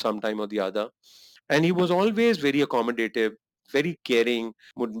meet him sometime or the other. And he was always very accommodative, very caring,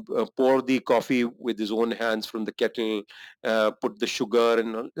 would pour the coffee with his own hands from the kettle, put the sugar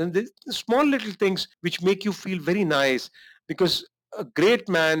and all. And the small little things which make you feel very nice, because a great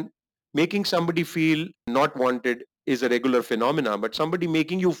man making somebody feel not wanted is a regular phenomena, but somebody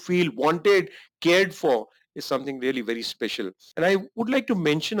making you feel wanted, cared for, is something really very special. And I would like to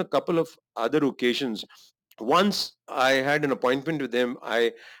mention a couple of other occasions. Once I had an appointment with him.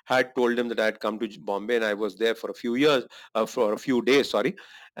 I had told him that I had come to Bombay and I was there for a few years, for a few days, sorry.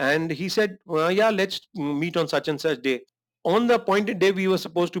 And he said, "Well, yeah, let's meet on such and such day." On the appointed day, we were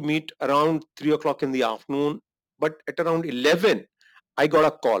supposed to meet around 3 o'clock in the afternoon, but at around 11, I got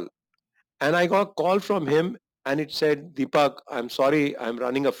a call. And I got a call from him and it said, "Deepak, I'm sorry, I'm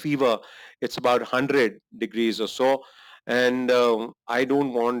running a fever. It's about 100 degrees or so. and I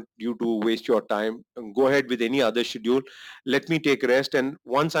don't want you to waste your time. Go ahead with any other schedule. Let me take rest, and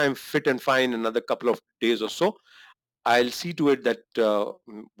once I'm fit and fine, another couple of days or so, I'll see to it that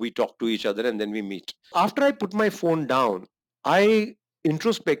we talk to each other and then we meet. After I put my phone down, I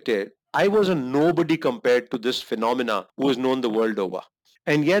introspected. I was a nobody compared to this phenomena who is known the world over.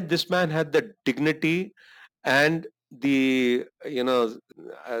 And yet this man had the dignity and the,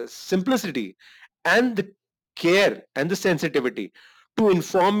 simplicity and the care and the sensitivity to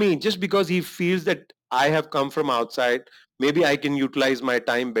inform me, just because he feels that I have come from outside, maybe I can utilize my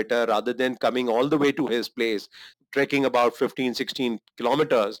time better rather than coming all the way to his place, trekking about 15, 16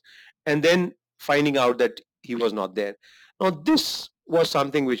 kilometers, and then finding out that he was not there. Now, this was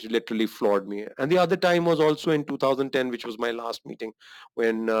something which literally floored me. And the other time was also in 2010, which was my last meeting,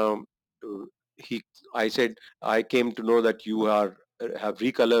 when uh, he, I said, I came to know that you are have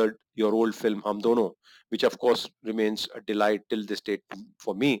recolored your old film Hum Dono, which of course remains a delight till this date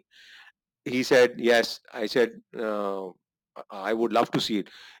for me. He said, yes. I said, I would love to see it.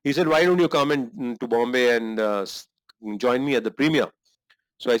 He said, why don't you come to Bombay and join me at the premiere?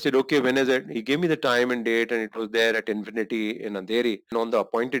 So I said, okay, when is it? He gave me the time and date, and it was there at Infinity in Andheri. And on the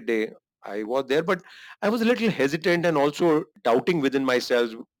appointed day, I was there, but I was a little hesitant and also doubting within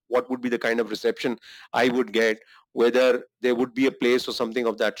myself what would be the kind of reception I would get, whether there would be a place or something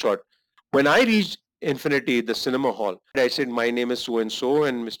of that sort. When I reached Infinity, the cinema hall, I said, my name is so and so,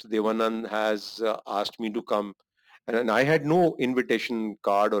 and Mr. Devanand has asked me to come. And I had no invitation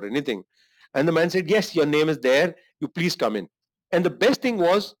card or anything. And the man said, yes, your name is there. You please come in. And the best thing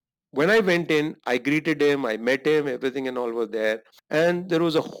was, when I went in, I greeted him, I met him, everything and all was there. And there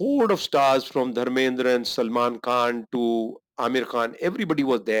was a horde of stars from Dharmendra and Salman Khan to Amir Khan. Everybody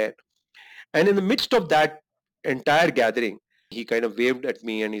was there. And in the midst of that entire gathering, he kind of waved at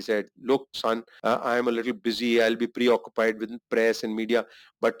me and he said, look, son, I am a little busy. I'll be preoccupied with press and media,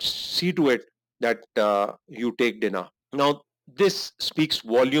 but see to it that you take dinner. Now, this speaks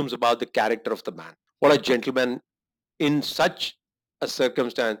volumes about the character of the man. What a gentleman in such a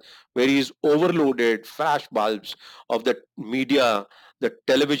circumstance where he is overloaded, flash bulbs of the media, the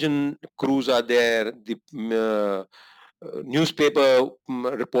television crews are there, the newspaper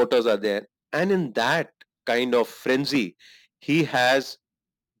reporters are there. And in that kind of frenzy, he has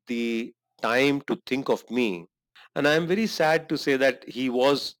the time to think of me. And I'm very sad to say that he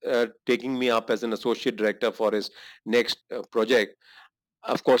was taking me up as an associate director for his next project.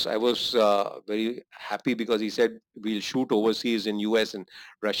 Of course, I was very happy because he said we'll shoot overseas in US and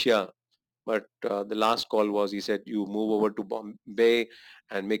Russia. But the last call was, he said, you move over to Bombay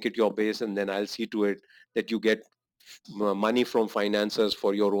and make it your base, and then I'll see to it that you get money from financiers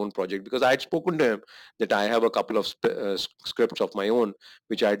for your own project. Because I had spoken to him that I have a couple of scripts of my own,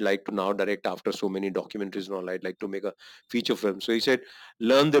 which I'd like to now direct after so many documentaries and all. I'd like to make a feature film. So he said,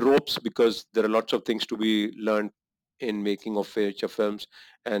 learn the ropes, because there are lots of things to be learned in making of feature films,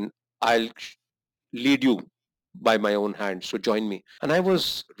 and I'll lead you by my own hand. So join me. And I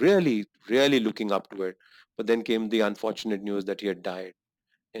was really, really looking up to it. But then came the unfortunate news that he had died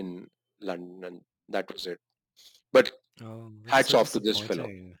in London, and that was it. But Oh, that's hats so off to this fellow.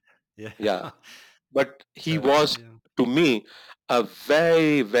 disappointing. Yeah. Yeah. But he So, was, yeah. to me, a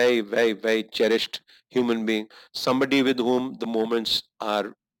very, very, very, very cherished human being, somebody with whom the moments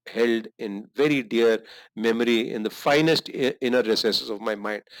are held in very dear memory in the finest inner recesses of my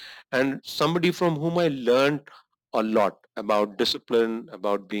mind, and somebody from whom I learned a lot about discipline,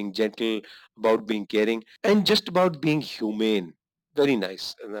 about being gentle, about being caring, and just about being humane. Very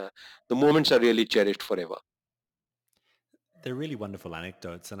nice. And, the moments are really cherished forever. They're really wonderful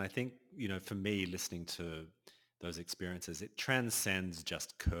anecdotes. And I think, for me, listening to those experiences, it transcends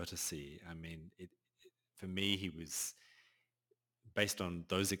just courtesy. I mean, for me, he was, based on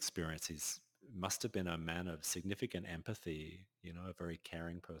those experiences, must have been a man of significant empathy, a very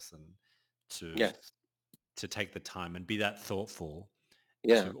caring person to Yes. to take the time and be that thoughtful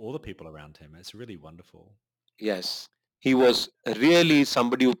Yeah. to all the people around him. It's really wonderful. Yes, he was really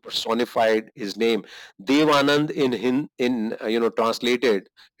somebody who personified his name. Devanand translated,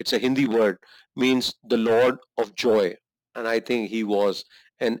 it's a Hindi word, means the Lord of Joy, and I think he was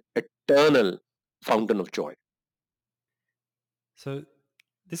an eternal fountain of joy. So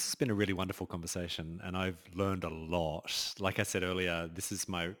this has been a really wonderful conversation and I've learned a lot. Like I said earlier, this is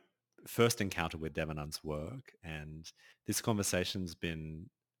my first encounter with Devanand's work, and this conversation's been,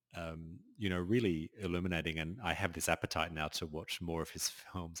 really illuminating, and I have this appetite now to watch more of his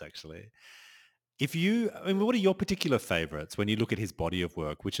films actually. What are your particular favorites when you look at his body of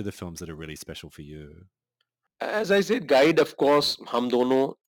work? Which are the films that are really special for you? As I said, guide, of course, Hum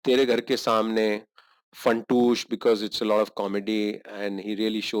Dono, Tere Ghar Ke Samne, Fantoosh, because it's a lot of comedy and he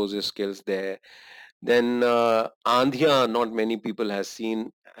really shows his skills there. Then Andhya, not many people have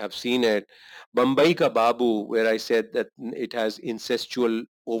seen it. Bambai Ka Babu, where I said that it has incestual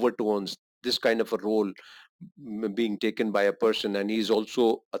overtones. This kind of a role being taken by a person, and he's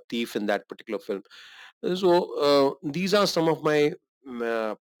also a thief in that particular film. So these are some of my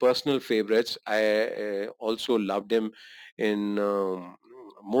personal favorites. I also loved him in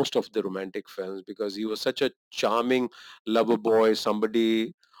most of the romantic films because he was such a charming lover boy,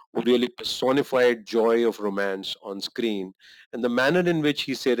 somebody who really personified joy of romance on screen. And the manner in which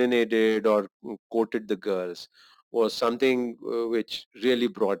he serenaded or courted the girls was something which really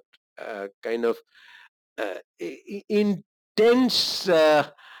brought kind of intense. He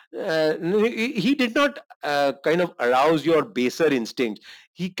did not kind of arouse your baser instinct.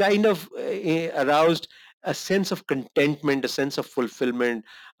 He kind of aroused a sense of contentment, a sense of fulfillment,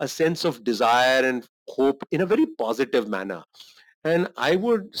 a sense of desire and hope in a very positive manner. And I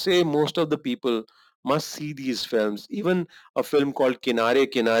would say most of the people must see these films. Even a film called Kinare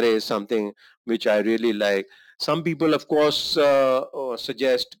Kinare is something which I really like. Some people, of course,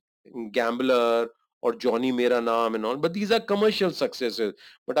 suggest Gambler or Johnny Mera Naam and all, but these are commercial successes.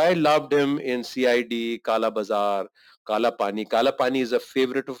 But I loved him in CID, Kala Bazaar, Kala Pani. Kala Pani is a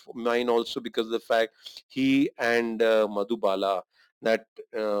favorite of mine also because of the fact he and Madhubala, that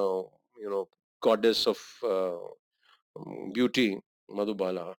goddess of beauty,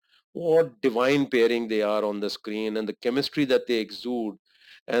 Madhubala. What divine pairing they are on the screen and the chemistry that they exude.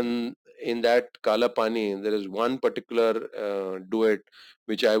 And in that Kala Pani, there is one particular duet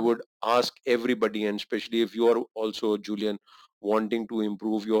which I would ask everybody, and especially if you are also, Julian, wanting to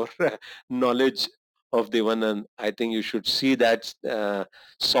improve your knowledge of Devanand, I think you should see that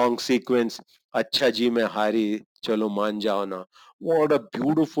song sequence, Acha Ji Mein Hari, Chalo Maan Jao Na. What a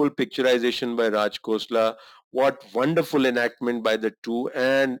beautiful picturization by Raj Khosla, what wonderful enactment by the two,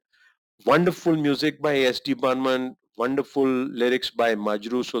 and wonderful music by S.D. Burman, wonderful lyrics by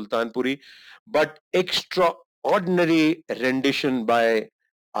Majru Sultanpuri, but extraordinary rendition by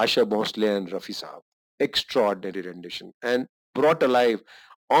Asha Bhosle and Rafi Saab. Extraordinary rendition. And brought alive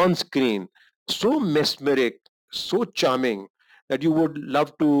on screen, so mesmeric, so charming that you would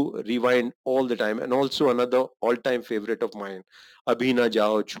love to rewind all the time. And also another all-time favorite of mine, Abhi Na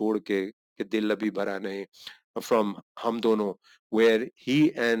Jao Chhod Ke Dil Abhi Bhara Nahi, from Hum Dono, where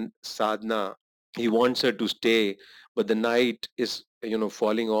he and Sadhna, he wants her to stay, but the night is,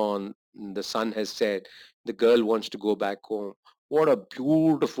 falling on, the sun has set, the girl wants to go back home. What a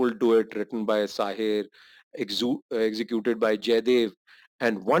beautiful duet written by Sahir, executed by Jaidev,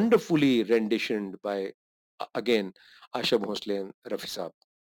 and wonderfully renditioned by, again, Asha Bhosle and Rafi Saab.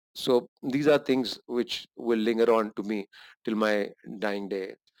 So these are things which will linger on to me till my dying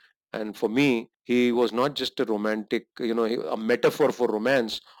day. And for me, he was not just a romantic, a metaphor for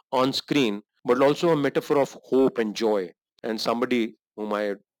romance on screen, but also a metaphor of hope and joy. And somebody whom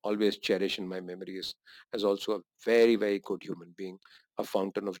I always cherish in my memories as also a very, very good human being, a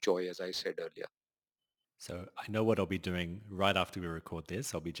fountain of joy, as I said earlier. So I know what I'll be doing right after we record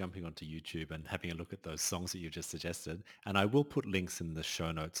this. I'll be jumping onto YouTube and having a look at those songs that you just suggested. And I will put links in the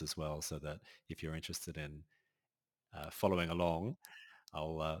show notes as well so that if you're interested in following along,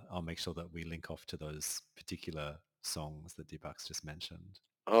 I'll make sure that we link off to those particular songs that Deepak's just mentioned.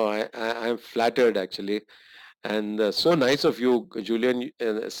 Oh, I'm flattered actually. And so nice of you, Julian.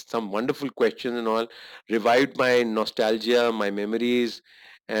 Some wonderful questions and all. Revived my nostalgia, my memories.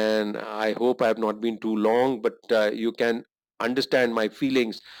 And I hope I have not been too long, but you can understand my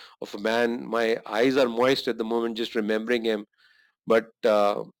feelings of a man. My eyes are moist at the moment just remembering him. But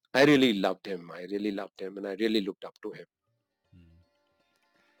I really loved him. I really loved him and I really looked up to him.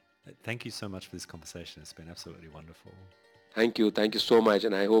 Mm. Thank you so much for this conversation. It's been absolutely wonderful. Thank you. Thank you so much.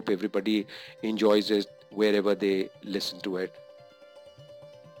 And I hope everybody enjoys it wherever they listen to it.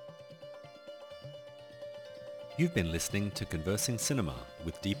 You've been listening to Conversing Cinema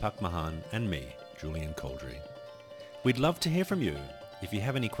with Deepak Mahan and me, Julian Coldry. We'd love to hear from you. If you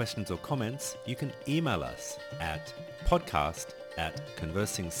have any questions or comments, you can email us at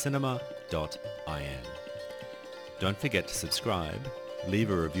podcast@conversingcinema.in. Don't forget to subscribe,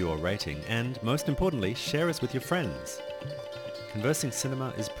 leave a review or rating, and most importantly, share us with your friends. Conversing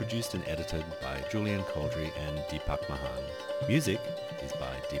Cinema is produced and edited by Julian Coldry and Deepak Mahan. Music is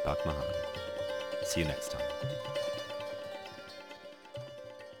by Deepak Mahan. See you next time.